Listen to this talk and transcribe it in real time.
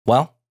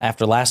Well,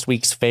 after last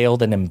week's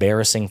failed and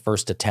embarrassing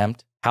first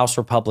attempt, House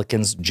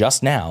Republicans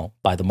just now,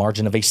 by the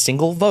margin of a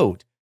single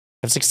vote,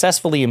 have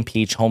successfully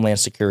impeached Homeland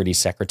Security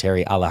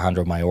Secretary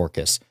Alejandro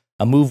Mayorkas,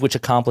 a move which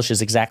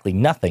accomplishes exactly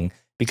nothing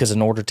because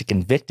in order to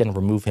convict and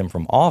remove him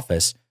from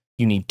office,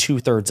 you need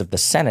 2/3 of the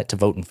Senate to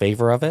vote in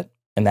favor of it,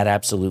 and that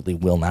absolutely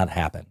will not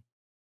happen.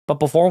 But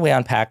before we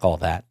unpack all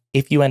that,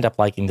 if you end up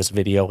liking this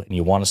video and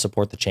you want to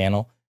support the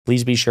channel,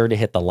 please be sure to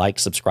hit the like,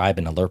 subscribe,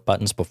 and alert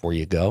buttons before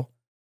you go.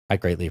 I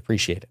greatly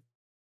appreciate it.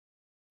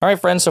 All right,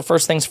 friends, so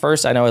first things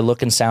first, I know I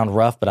look and sound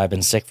rough, but I've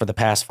been sick for the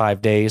past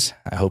 5 days.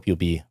 I hope you'll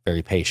be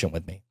very patient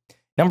with me.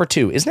 Number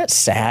two, isn't it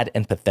sad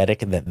and pathetic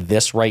that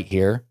this right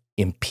here,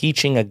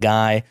 impeaching a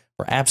guy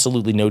for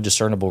absolutely no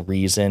discernible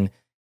reason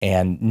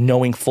and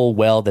knowing full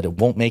well that it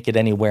won't make it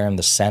anywhere in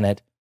the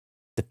Senate,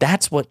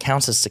 that's what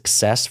counts as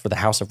success for the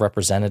House of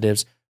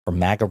Representatives, for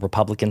MAGA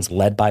Republicans,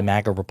 led by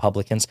MAGA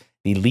Republicans,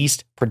 the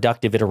least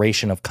productive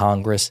iteration of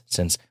Congress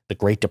since the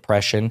Great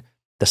Depression,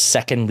 the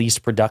second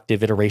least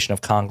productive iteration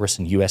of Congress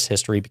in U.S.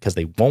 history because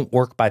they won't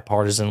work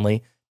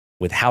bipartisanly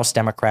with House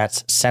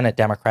Democrats,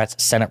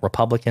 Senate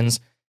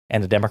Republicans,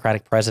 and a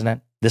Democratic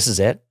president. This is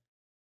it.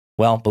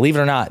 Well, believe it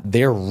or not,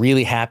 they're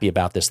really happy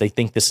about this. They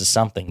think this is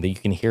something that you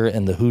can hear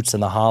in the hoots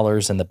and the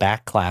hollers and the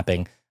back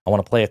clapping. I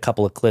want to play a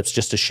couple of clips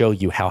just to show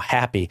you how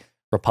happy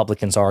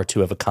Republicans are to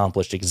have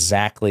accomplished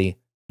exactly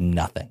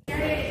nothing.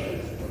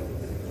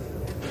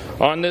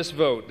 On this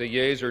vote, the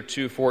yeas are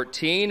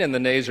 214 and the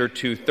nays are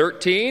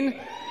 213.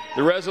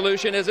 The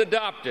resolution is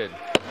adopted.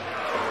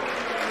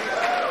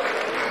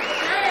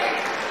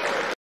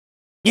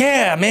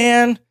 Yeah,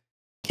 man.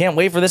 Can't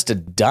wait for this to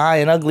die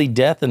an ugly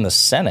death in the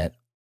Senate.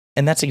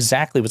 And that's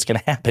exactly what's going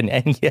to happen.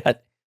 And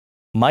yet,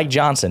 Mike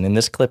Johnson in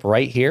this clip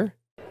right here,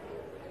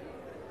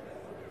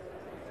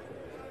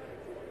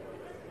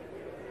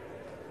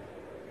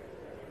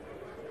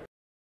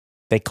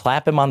 they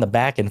clap him on the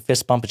back and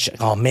fist bump and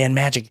oh man,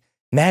 magic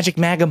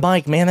MAGA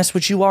Mike, man, that's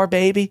what you are,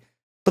 baby.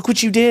 Look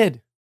what you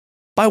did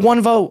by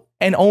one vote,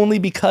 and only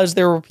because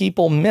there were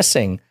people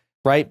missing,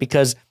 right?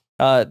 Because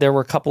there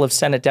were a couple of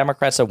Senate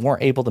Democrats that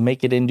weren't able to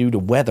make it in due to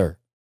weather.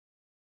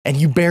 And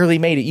you barely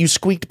made it. You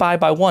squeaked by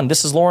one.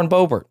 This is Lauren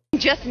Boebert.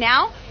 Just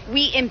now,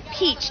 we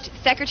impeached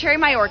Secretary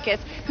Mayorkas,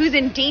 who's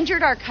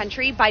endangered our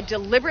country by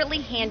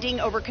deliberately handing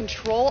over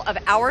control of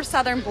our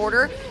southern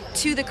border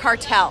to the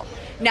cartel.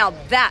 Now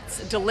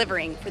that's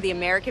delivering for the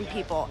American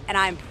people, and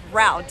I'm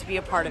proud to be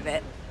a part of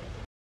it.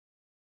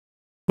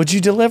 What'd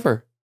you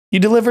deliver? You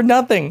delivered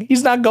nothing.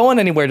 He's not going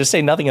anywhere, to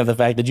say nothing of the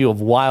fact that you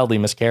have wildly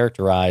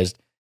mischaracterized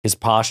his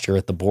posture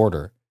at the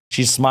border.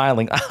 She's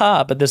smiling,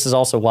 but this is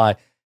also why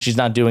she's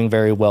not doing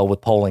very well with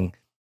polling.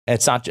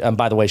 It's not,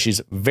 by the way, she's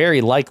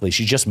very likely,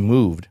 she just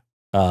moved,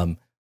 Lauren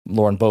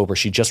Boebert.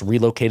 She just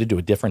relocated to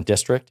a different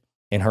district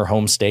in her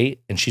home state,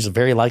 and she's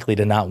very likely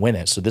to not win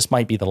it. So this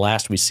might be the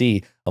last we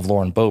see of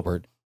Lauren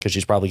Boebert, because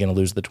she's probably going to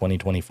lose the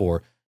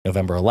 2024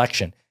 November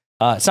election.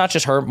 It's not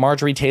just her.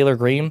 Marjorie Taylor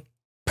Greene,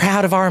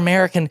 proud of our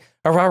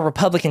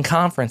Republican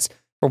conference.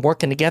 We're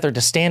working together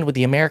to stand with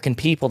the American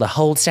people to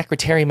hold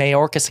Secretary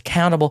Mayorkas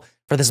accountable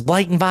for this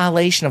blatant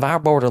violation of our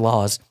border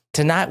laws.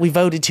 Tonight we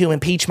voted to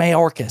impeach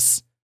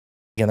Mayorkas.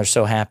 Again, they're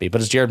so happy.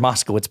 But as Jared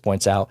Moskowitz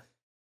points out,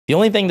 the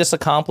only thing this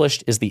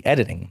accomplished is the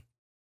editing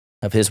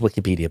of his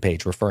Wikipedia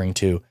page referring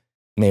to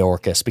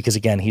Mayorkas, because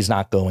again, he's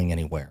not going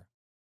anywhere.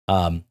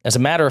 As a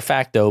matter of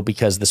fact, though,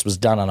 because this was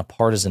done on a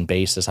partisan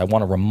basis, I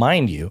want to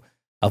remind you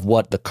of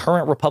what the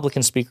current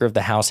Republican Speaker of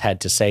the House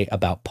had to say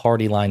about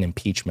party line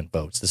impeachment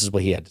votes. This is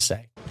what he had to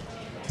say.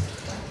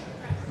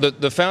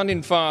 The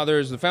founding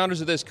fathers, the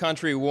founders of this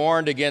country,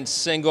 warned against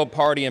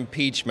single-party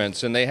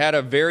impeachments, and they had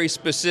a very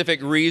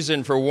specific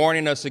reason for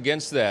warning us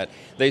against that.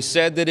 They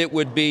said that it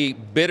would be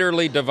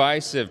bitterly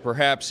divisive,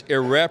 perhaps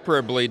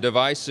irreparably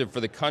divisive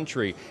for the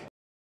country.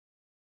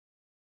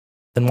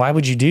 Then why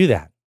would you do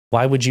that?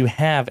 Why would you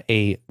have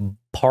a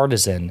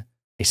partisan,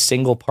 a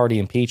single-party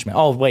impeachment?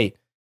 Oh, wait,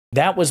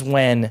 that was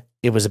when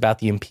it was about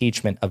the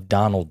impeachment of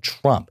Donald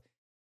Trump.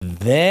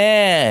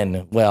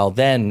 Then,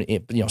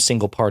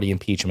 single-party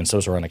impeachments,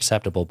 those are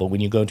unacceptable. But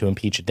when you go to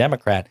impeach a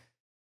Democrat,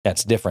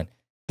 that's different.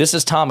 This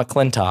is Tom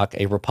McClintock,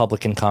 a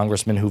Republican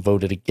congressman who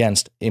voted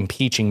against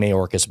impeaching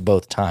Mayorkas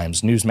both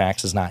times.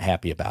 Newsmax is not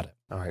happy about it.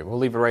 All right, we'll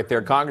leave it right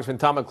there. Congressman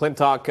Tom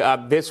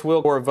McClintock, this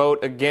will or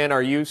vote again.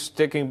 Are you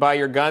sticking by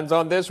your guns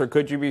on this, or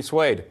could you be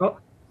swayed?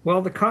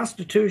 Well, the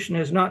Constitution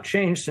has not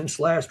changed since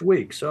last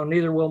week, so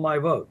neither will my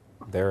vote.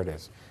 There it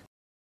is.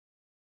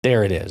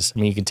 There it is. I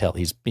mean, you can tell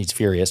he's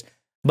furious.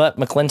 But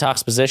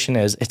McClintock's position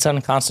is it's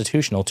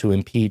unconstitutional to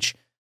impeach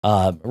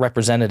Secretary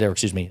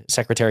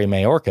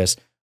Mayorkas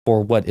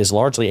for what is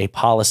largely a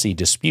policy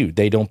dispute.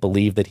 They don't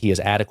believe that he has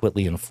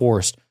adequately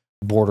enforced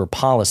border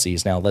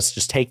policies. Now, let's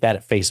just take that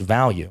at face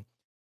value.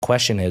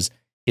 Question is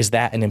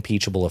that an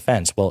impeachable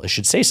offense? Well, it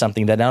should say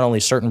something that not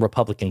only certain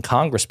Republican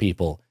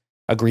congresspeople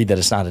agree that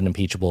it's not an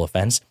impeachable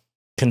offense.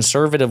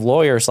 Conservative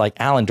lawyers like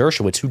Alan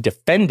Dershowitz, who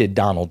defended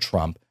Donald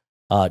Trump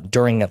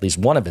during at least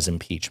one of his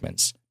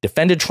impeachments,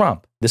 defended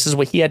Trump. This is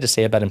what he had to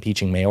say about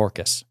impeaching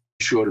Mayorkas.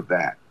 Short of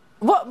that,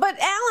 Well, but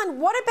Alan,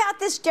 what about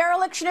this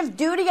dereliction of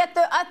duty at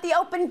the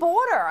open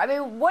border? I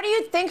mean, what do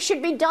you think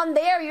should be done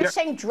there? You're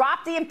saying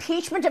drop the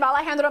impeachment of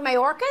Alejandro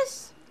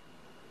Mayorkas?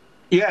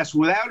 Yes,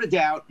 without a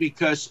doubt,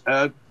 because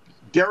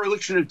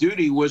dereliction of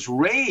duty was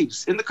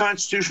raised in the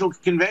Constitutional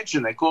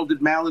Convention. They called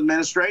it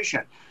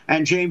maladministration.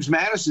 And James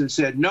Madison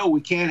said, no,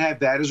 we can't have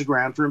that as a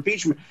ground for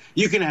impeachment.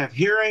 You can have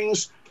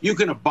hearings. You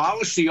can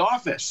abolish the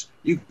office.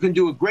 You can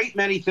do a great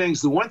many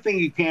things. The one thing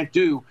you can't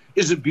do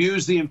is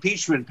abuse the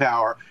impeachment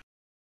power.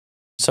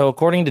 So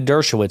according to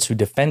Dershowitz, who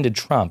defended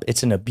Trump,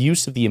 it's an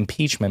abuse of the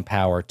impeachment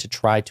power to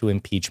try to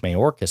impeach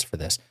Mayorkas for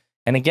this.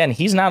 And again,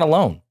 he's not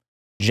alone.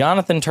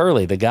 Jonathan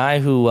Turley, the guy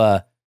who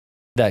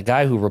that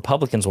guy who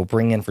Republicans will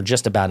bring in for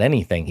just about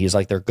anything. He's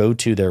like their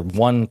go-to, their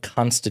one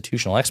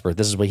constitutional expert.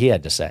 This is what he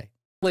had to say.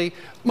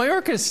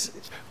 Mayorkas,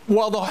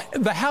 while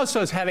the House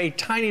does have a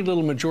tiny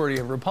little majority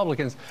of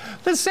Republicans,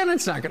 the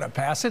Senate's not going to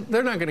pass it.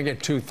 They're not going to get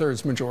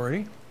 2/3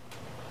 majority.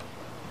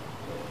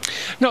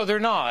 No, they're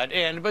not.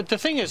 But the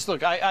thing is,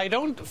 look, I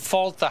don't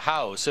fault the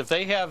House. If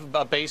they have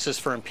a basis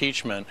for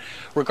impeachment,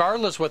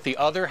 regardless what the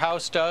other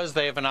House does,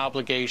 they have an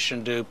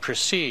obligation to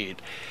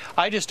proceed.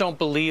 I just don't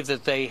believe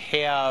that they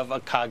have a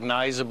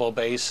cognizable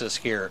basis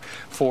here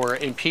for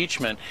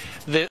impeachment.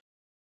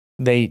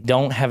 They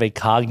don't have a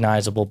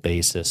cognizable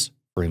basis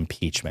for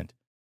impeachment.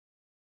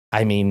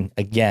 I mean,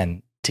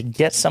 again, to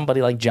get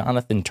somebody like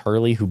Jonathan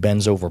Turley, who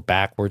bends over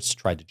backwards to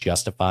try to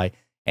justify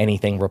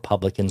anything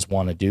Republicans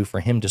want to do, for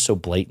him to so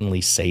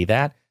blatantly say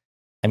that,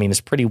 I mean,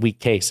 it's a pretty weak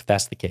case if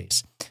that's the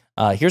case.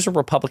 Here's a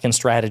Republican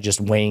strategist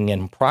weighing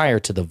in prior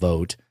to the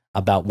vote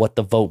about what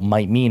the vote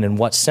might mean and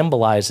what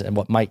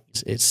might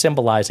it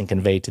symbolize and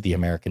convey to the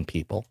American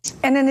people.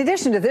 And in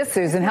addition to this,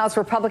 Susan, House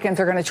Republicans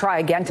are going to try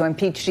again to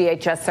impeach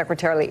DHS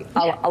Secretary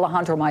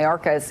Alejandro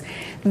Mayorkas.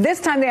 This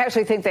time they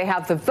actually think they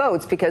have the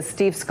votes because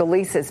Steve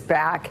Scalise is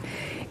back.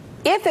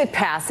 If it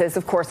passes,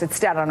 of course, it's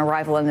dead on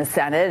arrival in the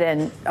Senate.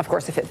 And, of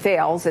course, if it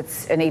fails,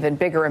 it's an even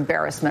bigger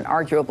embarrassment,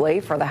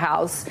 arguably, for the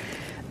House.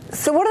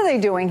 So what are they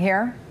doing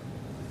here?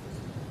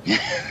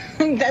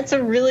 That's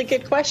a really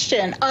good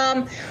question.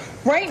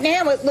 Right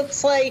now, it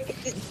looks like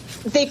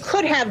they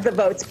could have the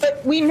votes.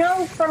 But we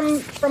know from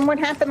what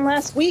happened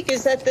last week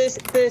is that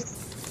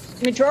the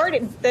majority,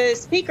 the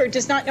speaker,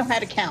 does not know how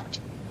to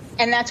count.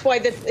 And that's why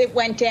it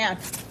went down.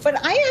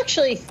 But I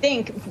actually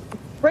think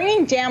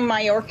bringing down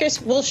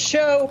Mayorkas will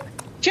show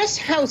just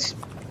how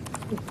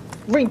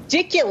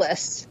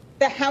ridiculous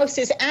the House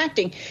is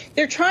acting.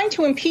 They're trying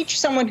to impeach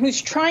someone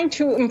who's trying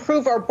to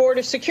improve our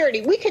border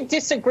security. We could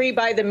disagree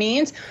by the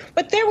means,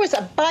 but there was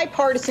a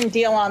bipartisan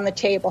deal on the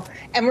table.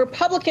 And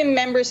Republican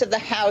members of the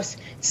House,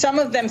 some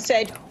of them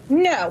said,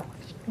 no,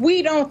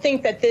 we don't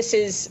think that this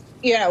is,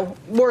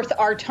 worth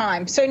our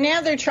time. So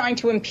now they're trying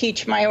to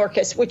impeach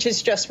Mayorkas, which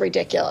is just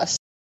ridiculous.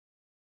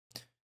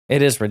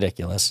 It is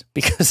ridiculous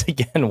because,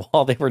 again,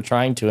 while they were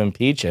trying to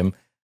impeach him,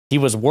 he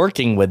was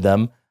working with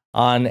them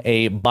on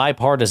a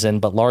bipartisan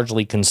but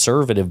largely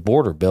conservative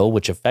border bill,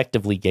 which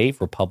effectively gave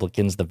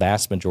Republicans the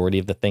vast majority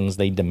of the things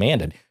they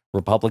demanded.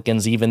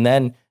 Republicans, even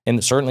then,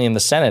 and certainly in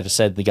the Senate,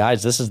 said, "The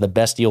guys, this is the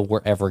best deal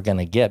we're ever going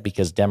to get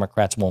because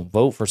Democrats won't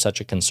vote for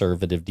such a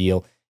conservative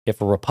deal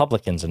if a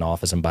Republican's in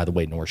office." And by the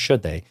way, nor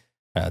should they,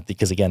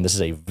 because again, this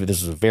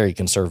is a very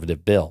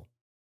conservative bill.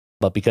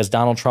 But because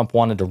Donald Trump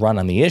wanted to run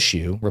on the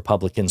issue,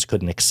 Republicans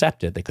couldn't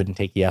accept it. They couldn't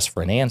take yes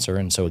for an answer.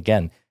 And so,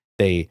 again,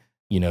 they,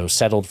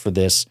 settled for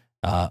this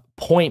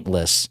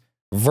pointless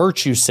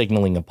virtue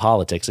signaling of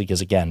politics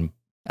because, again,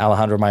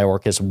 Alejandro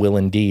Mayorkas will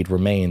indeed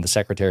remain the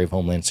Secretary of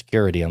Homeland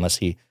Security unless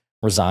he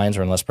resigns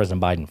or unless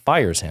President Biden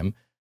fires him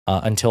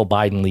until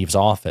Biden leaves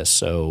office.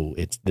 So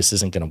this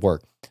isn't going to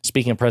work.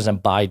 Speaking of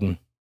President Biden,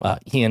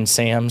 Ian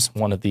Sams,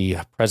 one of the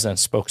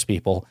president's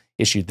spokespeople,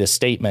 issued this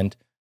statement.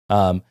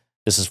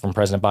 This is from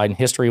President Biden.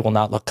 History will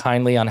not look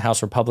kindly on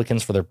House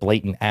Republicans for their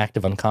blatant act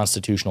of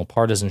unconstitutional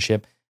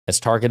partisanship that's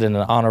targeted an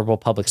honorable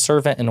public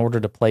servant in order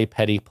to play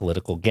petty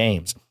political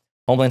games.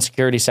 Homeland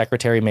Security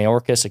Secretary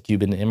Mayorkas, a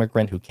Cuban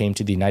immigrant who came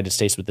to the United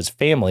States with his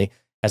family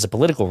as a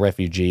political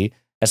refugee,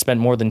 has spent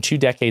more than 2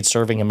 decades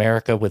serving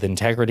America with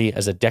integrity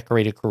as a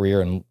decorated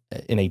career in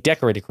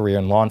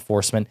law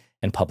enforcement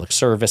and public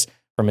service.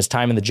 From his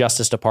time in the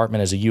Justice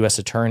Department as a U.S.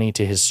 attorney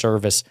to his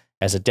service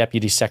as a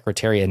deputy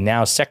secretary and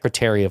now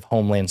Secretary of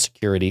Homeland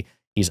Security,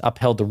 he's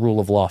upheld the rule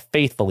of law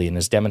faithfully and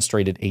has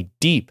demonstrated a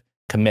deep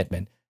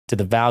commitment to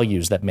the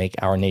values that make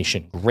our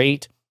nation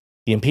great.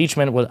 The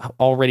impeachment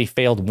already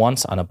failed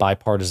once on a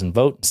bipartisan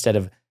vote. Instead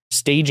of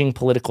staging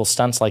political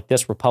stunts like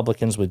this,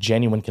 Republicans with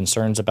genuine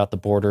concerns about the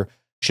border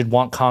should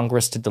want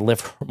Congress to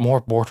deliver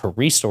more border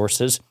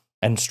resources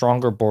and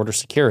stronger border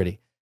security.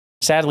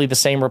 Sadly, the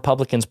same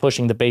Republicans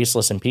pushing the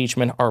baseless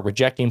impeachment are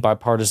rejecting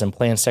bipartisan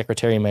plans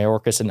Secretary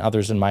Mayorkas and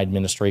others in my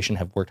administration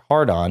have worked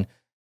hard on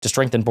to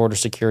strengthen border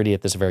security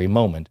at this very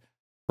moment,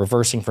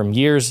 reversing from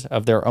years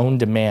of their own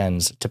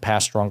demands to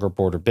pass stronger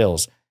border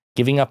bills.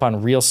 Giving up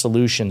on real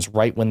solutions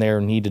right when they are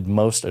needed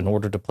most in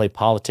order to play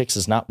politics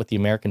is not what the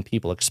American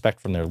people expect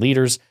from their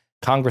leaders.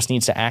 Congress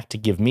needs to act to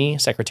give me,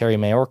 Secretary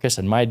Mayorkas,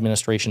 and my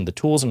administration the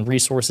tools and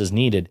resources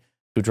needed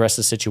to address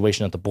the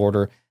situation at the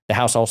border. The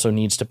House also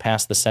needs to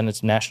pass the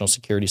Senate's national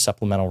security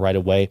supplemental right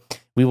away.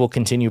 We will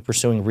continue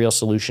pursuing real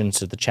solutions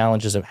to the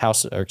challenges of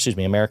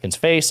Americans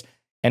face,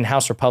 and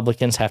House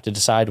Republicans have to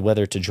decide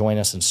whether to join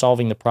us in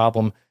solving the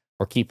problem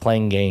or keep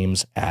playing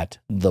games at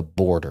the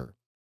border.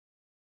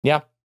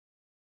 Yeah,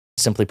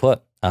 simply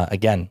put,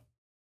 again,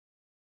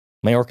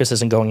 Mayorkas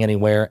isn't going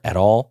anywhere at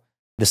all.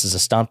 This is a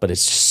stunt, but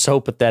it's so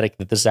pathetic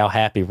that this is how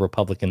happy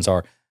Republicans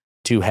are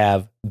to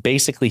have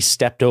basically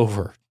stepped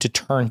over to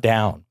turn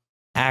down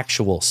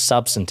actual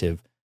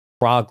substantive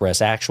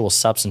progress, actual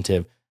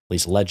substantive, at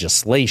least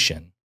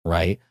legislation,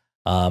 right?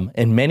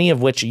 And many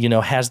of which,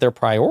 has their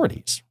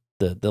priorities,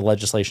 the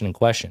legislation in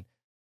question.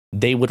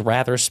 They would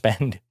rather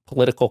spend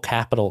political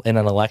capital in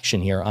an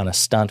election here on a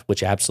stunt,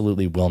 which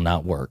absolutely will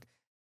not work.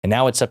 And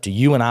now it's up to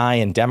you and I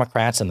and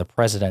Democrats and the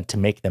president to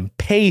make them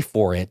pay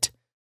for it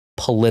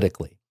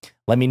politically.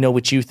 Let me know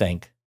what you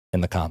think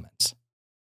in the comments.